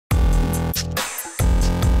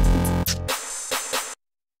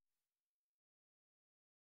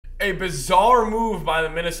A bizarre move by the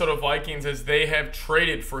Minnesota Vikings as they have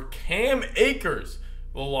traded for Cam Akers,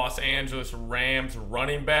 the Los Angeles Rams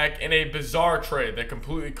running back, in a bizarre trade that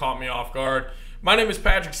completely caught me off guard. My name is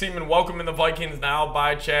Patrick Siepman. Welcome in the Vikings Now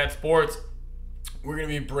by Chat Sports. We're going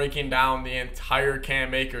to be breaking down the entire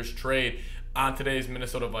Cam Akers trade on today's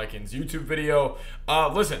Minnesota Vikings YouTube video.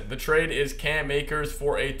 Listen, the trade is Cam Akers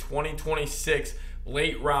for a 2026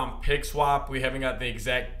 late round pick swap. We haven't got the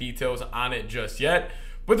exact details on it just yet,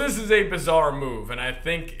 but this is a bizarre move, and I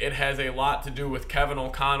think it has a lot to do with Kevin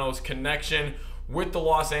O'Connell's connection with the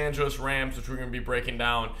Los Angeles Rams, which we're going to be breaking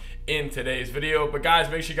down in today's video. But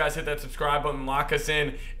guys, make sure you guys hit that subscribe button, lock us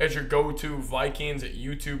in as your go-to Vikings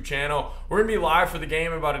YouTube channel. We're going to be live for the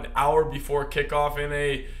game about an hour before kickoff in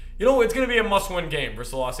a, it's going to be a must-win game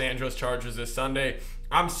versus the Los Angeles Chargers this Sunday.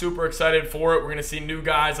 I'm super excited for it. We're going to see new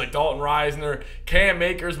guys like Dalton Reisner. Cam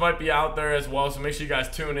Akers might be out there as well, so make sure you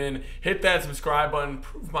guys tune in. Hit that subscribe button.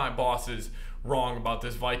 Prove my bosses wrong about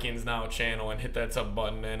this Vikings Now channel and hit that sub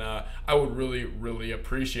button, and I would really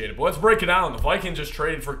appreciate it. But let's break it down. The Vikings just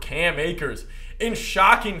traded for Cam Akers in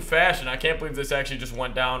shocking fashion. I can't believe this actually just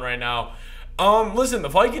went down right now. Listen, the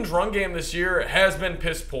Vikings run game this year has been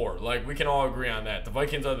piss poor. Like, we can all agree on that. The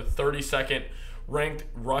Vikings are the 32nd ranked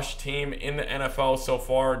rush team in the NFL so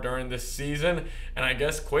far during this season, and I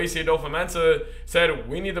guess Kwesi Adofo-Mensah said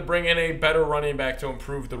we need to bring in a better running back to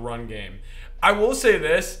improve the run game. I will say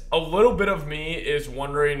this, a little bit of me is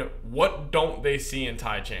wondering, what don't they see in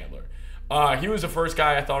Ty Chandler? He was the first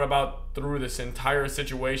guy I thought about through this entire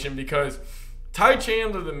situation, because Ty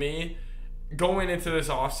Chandler, to me, going into this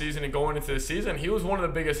offseason and going into the season, he was one of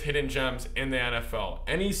the biggest hidden gems in the NFL.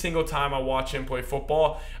 Any single time I watch him play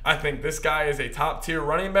football, I think this guy is a top-tier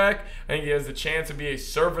running back. I think he has the chance to be a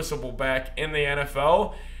serviceable back in the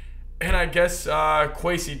NFL. And I guess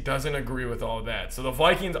Kwesi doesn't agree with all that. So the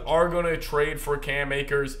Vikings are going to trade for Cam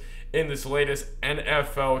Akers in this latest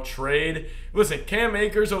NFL trade. Listen, Cam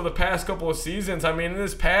Akers over the past couple of seasons, I mean, in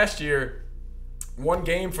this past year, one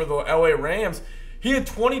game for the LA Rams, he had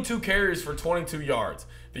 22 carries for 22 yards.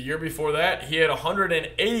 The year before that, he had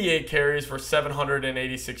 188 carries for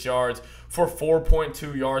 786 yards for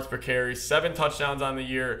 4.2 yards per carry, 7 touchdowns on the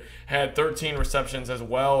year, had 13 receptions as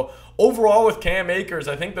well. Overall, with Cam Akers,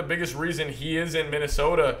 I think the biggest reason he is in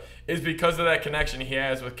Minnesota is because of that connection he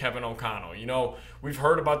has with Kevin O'Connell. We've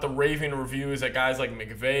heard about the raving reviews that guys like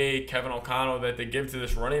McVay, Kevin O'Connell, that they give to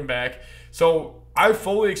this running back. So I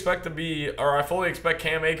fully expect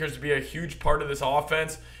Cam Akers to be a huge part of this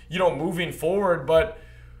offense, moving forward, but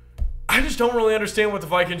I just don't really understand what the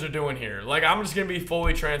Vikings are doing here. Like, I'm just going to be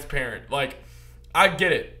fully transparent. Like, I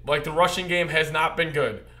get it. Like, the rushing game has not been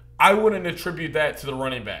good. I wouldn't attribute that to the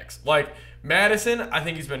running backs. Like, Mattison, I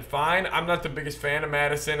think he's been fine. I'm not the biggest fan of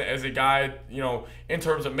Mattison as a guy, in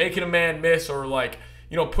terms of making a man miss or, like,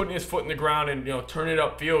 putting his foot in the ground and, turning it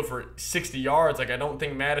upfield for 60 yards. Like, I don't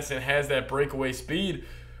think Mattison has that breakaway speed.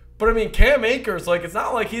 But, I mean, Cam Akers, like, it's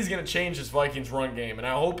not like he's going to change this Vikings run game. And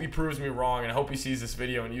I hope he proves me wrong, and I hope he sees this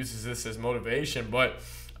video and uses this as motivation. But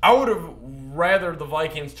I would have rather the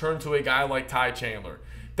Vikings turn to a guy like Ty Chandler.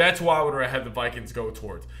 That's who I would have had the Vikings go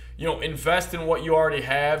towards. Invest in what you already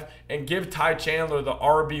have and give Ty Chandler the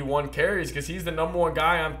RB1 carries, because he's the number one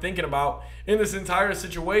guy I'm thinking about in this entire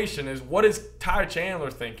situation. Is what is Ty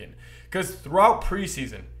Chandler thinking? Because throughout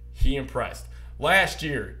preseason, he impressed. Last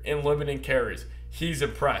year, in limited carries, he's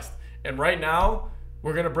impressed. And right now,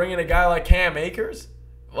 we're going to bring in a guy like Cam Akers?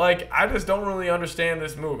 Like, I just don't really understand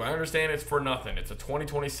this move. I understand it's for nothing. It's a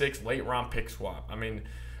 2026 late round pick swap. I mean,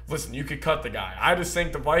 listen, you could cut the guy. I just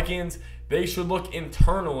think the Vikings, they should look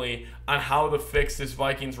internally on how to fix this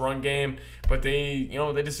Vikings run game. But they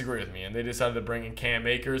disagree with me, and they decided to bring in Cam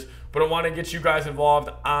Akers. But I want to get you guys involved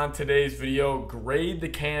on today's video. Grade the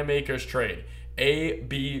Cam Akers trade. A,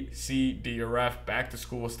 B, C, D, or F, back to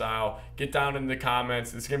school style. Get down in the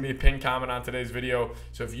comments. This is going to be a pinned comment on today's video.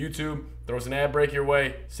 So if YouTube throws an ad break your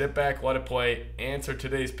way, sit back, let it play. Answer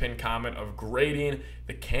today's pinned comment of grading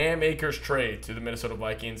the Cam Akers trade to the Minnesota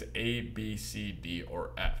Vikings, A, B, C, D,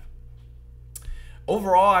 or F.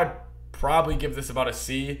 Overall, I'd probably give this about a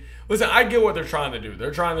C. Listen, I get what they're trying to do.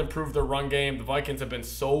 They're trying to improve their run game. The Vikings have been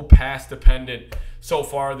so pass dependent so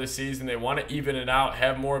far this season. They want to even it out,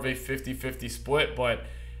 have more of a 50-50 split, but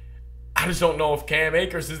I just don't know if Cam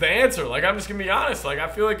Akers is the answer. Like, I'm just going to be honest. Like, I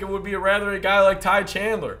feel like it would be rather a guy like Ty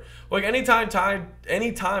Chandler. Like, anytime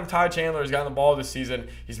Ty Chandler has gotten the ball this season,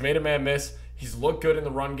 he's made a man miss. He's looked good in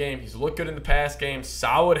the run game. He's looked good in the pass game.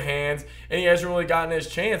 Solid hands. And he hasn't really gotten his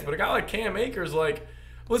chance. But a guy like Cam Akers, like,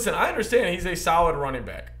 listen, I understand he's a solid running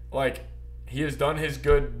back. Like, he has done his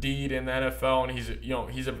good deed in the NFL,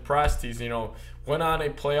 and he's impressed. He's went on a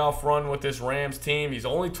playoff run with this Rams team. He's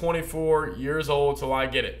only 24 years old, so I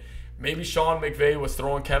get it. Maybe Sean McVay was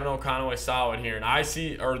throwing Kevin O'Connell solid here,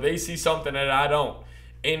 and they see something that I don't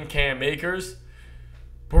in Cam Akers.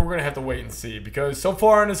 But we're going to have to wait and see, because so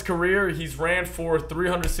far in his career, he's ran for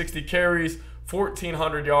 360 carries,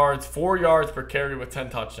 1,400 yards, 4 yards per carry with 10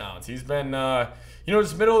 touchdowns. He's been,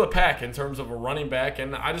 just middle of the pack in terms of a running back,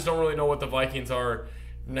 and I just don't really know what the Vikings are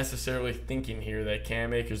necessarily thinking here, that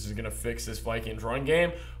Cam Akers is going to fix this Vikings run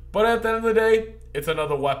game. But at the end of the day, it's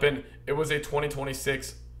another weapon. It was a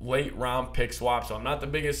 2026 late round pick swap, so I'm not the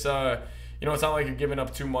biggest, it's not like you're giving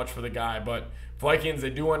up too much for the guy, but Vikings, they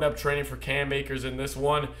do end up trading for Cam Akers in this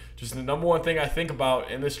one. Just the number one thing I think about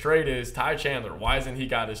in this trade is Ty Chandler. Why hasn't he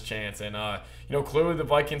got his chance? And, clearly the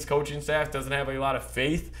Vikings coaching staff doesn't have a lot of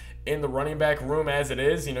faith in the running back room as it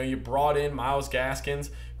is. You brought in Myles Gaskins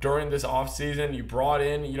during this offseason. You brought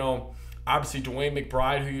in, obviously Dwayne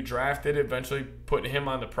McBride, who you drafted, eventually putting him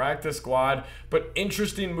on the practice squad. But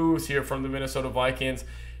interesting moves here from the Minnesota Vikings.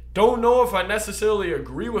 Don't know if I necessarily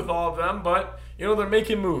agree with all of them, but, they're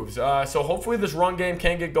making moves. So hopefully this run game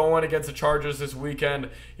can get going against the Chargers this weekend.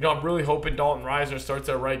 I'm really hoping Dalton Risner starts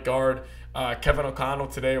at right guard. Kevin O'Connell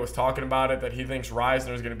today was talking about it, that he thinks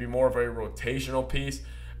Risner is going to be more of a rotational piece.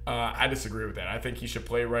 I disagree with that. I think he should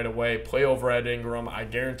play right away, play over Ed Ingram. I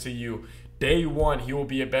guarantee you, day one, he will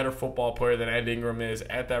be a better football player than Ed Ingram is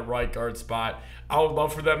at that right guard spot. I would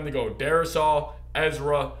love for them to go Darisaw,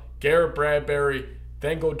 Ezra, Garrett Bradbury,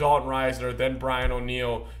 then go Dalton Risner, then Brian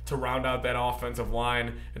O'Neill to round out that offensive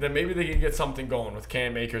line. And then maybe they can get something going with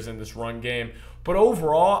Cam Akers in this run game. But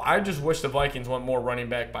overall, I just wish the Vikings went more running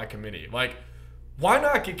back by committee. Like, why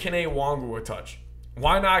not get Kene Nwangwu a touch?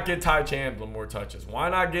 Why not get Ty Chandler more touches? Why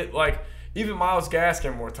not get, even Myles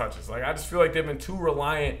Gaskin more touches? I just feel like they've been too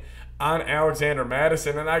reliant on Alexander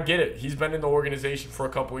Mattison, and I get it. He's been in the organization for a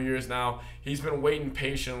couple of years now. He's been waiting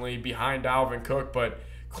patiently behind Dalvin Cook, but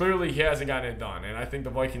clearly he hasn't gotten it done. And I think the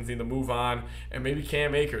Vikings need to move on, and maybe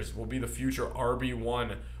Cam Akers will be the future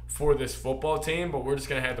RB1 for this football team, but we're just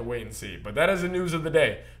going to have to wait and see. But that is the news of the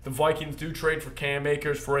day. The Vikings do trade for Cam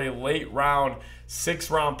Akers for a late round, 6th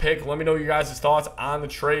round pick. Let me know your guys' thoughts on the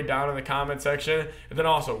trade down in the comment section. And then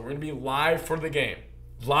also, we're going to be live for the game.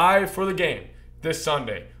 This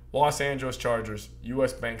Sunday. Los Angeles Chargers,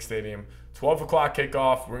 US Bank Stadium. 12 o'clock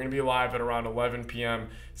kickoff. We're going to be live at around 11 p.m.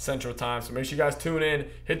 Central Time. So make sure you guys tune in.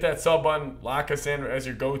 Hit that sub button. Lock us in as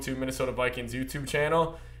your go-to Minnesota Vikings YouTube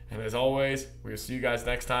channel. And as always, we'll see you guys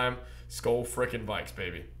next time. Skol frickin' Vikes,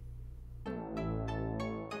 baby.